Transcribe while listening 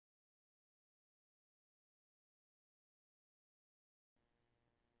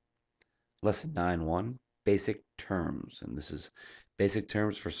Lesson 9.1, Basic Terms. And this is basic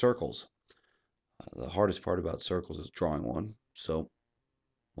terms for circles. The hardest part about circles is drawing one. So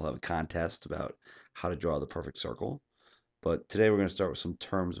we'll have a contest about how to draw the perfect circle. But today we're going to start with some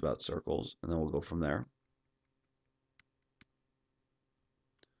terms about circles, and then we'll go from there.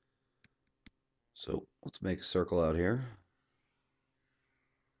 So let's make a circle out here.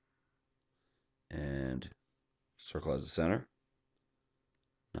 And circle has a center.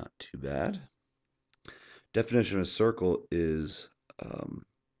 Not too bad. Definition of a circle is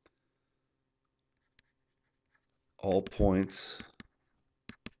all points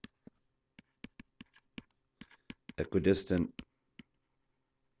equidistant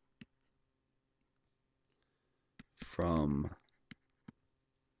from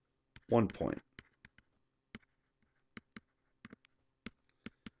one point,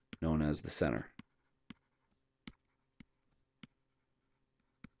 known as the center.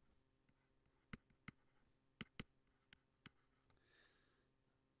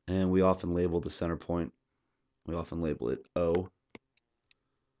 And we often label the center point, we often label it O.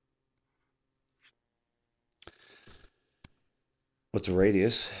 What's a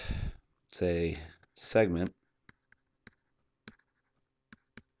radius? It's a segment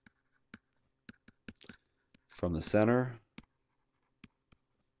from the center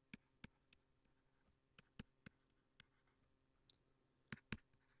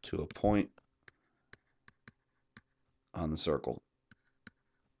to a point on the circle.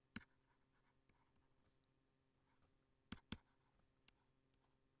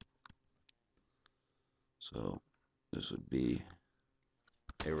 So this would be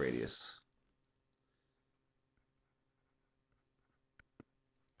a radius.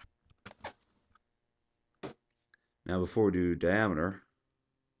 Now before we do diameter,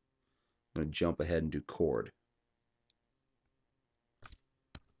 I'm going to jump ahead and do chord.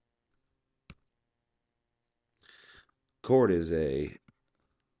 Chord is a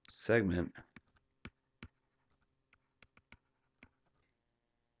segment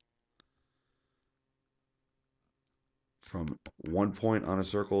from one point on a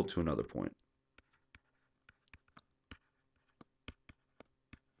circle to another point.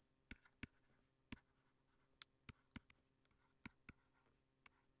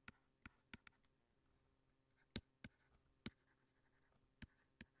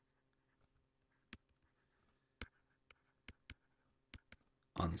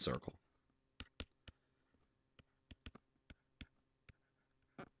 On the circle.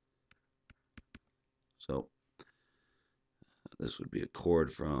 So this would be a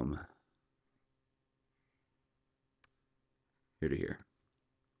chord from here to here.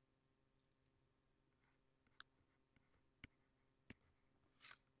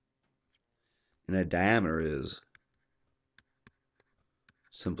 And a diameter is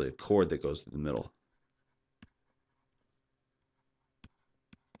simply a chord that goes through the middle.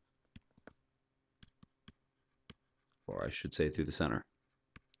 Or I should say through the center.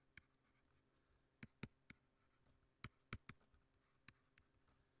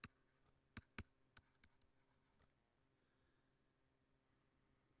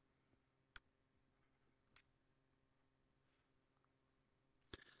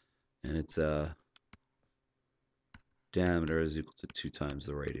 And its diameter is equal to 2 times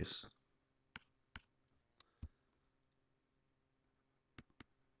the radius.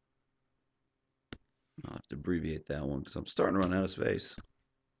 I'll have to abbreviate that one because I'm starting to run out of space.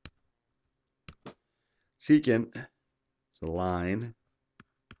 Secant is a line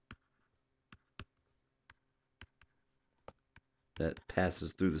that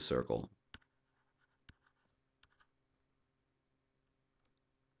passes through the circle.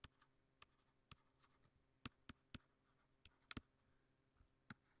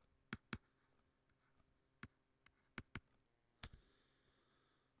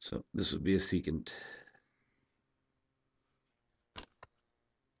 So this would be a secant.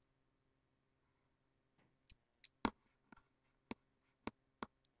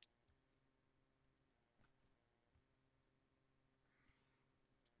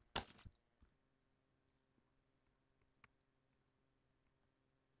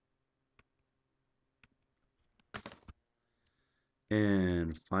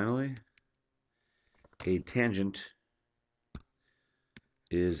 And finally, a tangent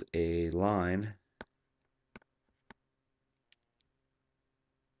is a line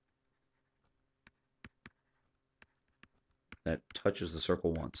that touches the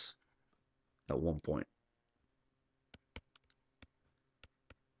circle once at one point.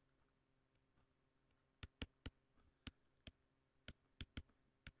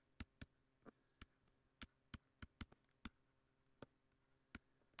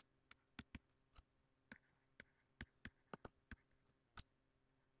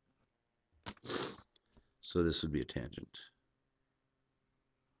 So this would be a tangent.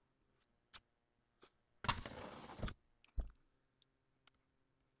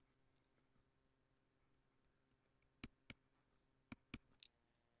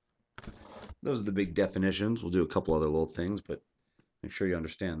 Those are the big definitions. We'll do a couple other little things, but make sure you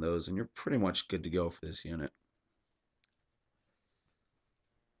understand those, and you're pretty much good to go for this unit.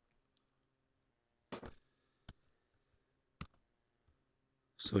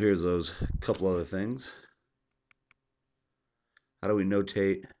 So here's those couple other things. How do we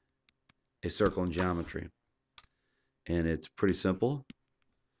notate a circle in geometry? And it's pretty simple.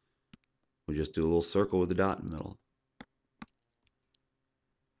 We just do a little circle with a dot in the middle.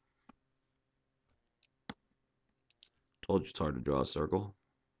 Told you it's hard to draw a circle.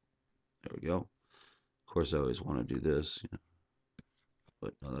 There we go. Of course, I always want to do this,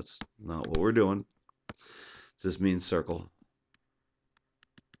 but no, that's not what we're doing. This means circle.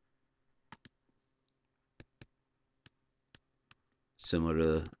 Similar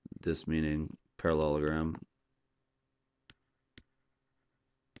to this meaning parallelogram.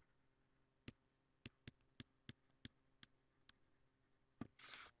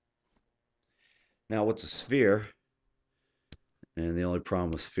 Now, what's a sphere? And the only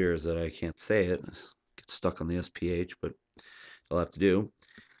problem with sphere is that I can't say it. Get stuck on the SPH, but I'll have to do.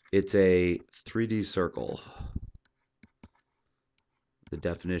 It's a 3D circle. The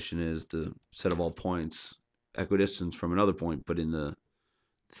definition is the set of all points equidistant from another point, but in the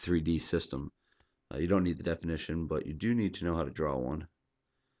 3D system. You don't need the definition, but you do need to know how to draw one.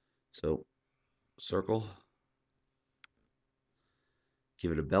 So, circle.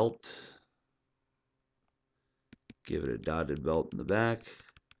 Give it a belt. Give it a dotted belt in the back.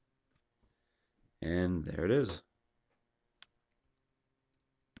 And there it is.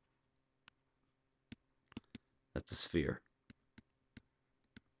 That's a sphere.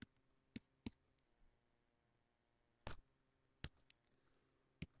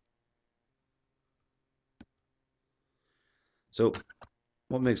 So,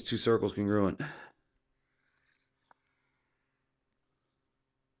 what makes two circles congruent?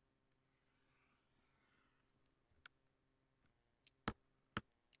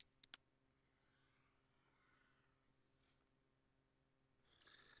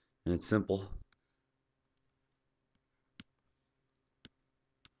 And it's simple.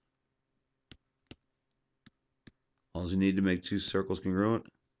 All you need to make two circles congruent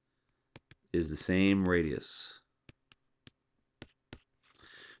is the same radius.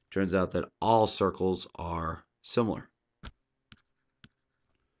 Turns out that all circles are similar.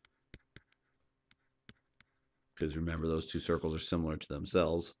 Because remember, those two circles are similar to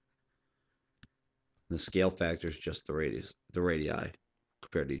themselves. The scale factor is just the radius, the radii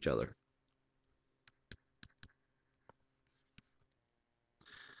compared to each other.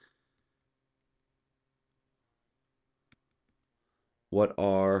 What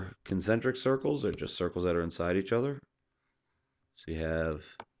are concentric circles? They're just circles that are inside each other. So you have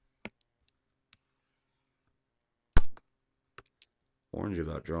orange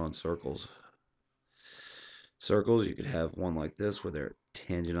about drawing circles. Circles, you could have one like this where they're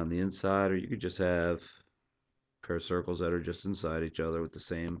tangent on the inside, or you could just have a pair of circles that are just inside each other with the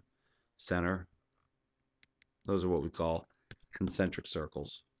same center. Those are what we call concentric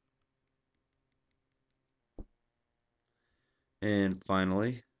circles. And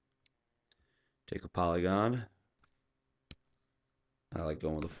finally, take a polygon. I like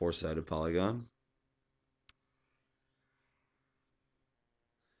going with a four-sided polygon.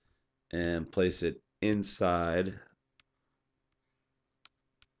 And place it inside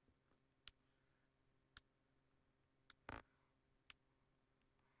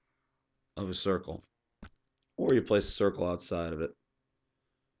of a circle. Or you place a circle outside of it.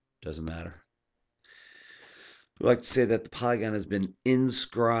 Doesn't matter. We like to say that the polygon has been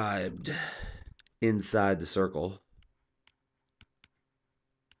inscribed inside the circle.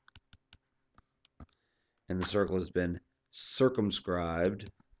 And the circle has been circumscribed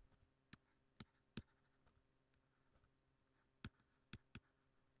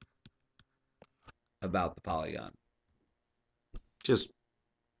about the polygon. Just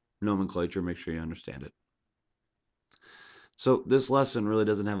nomenclature, make sure you understand it. So this lesson really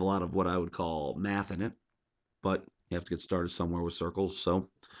doesn't have a lot of what I would call math in it, but you have to get started somewhere with circles, so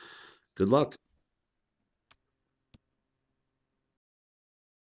good luck.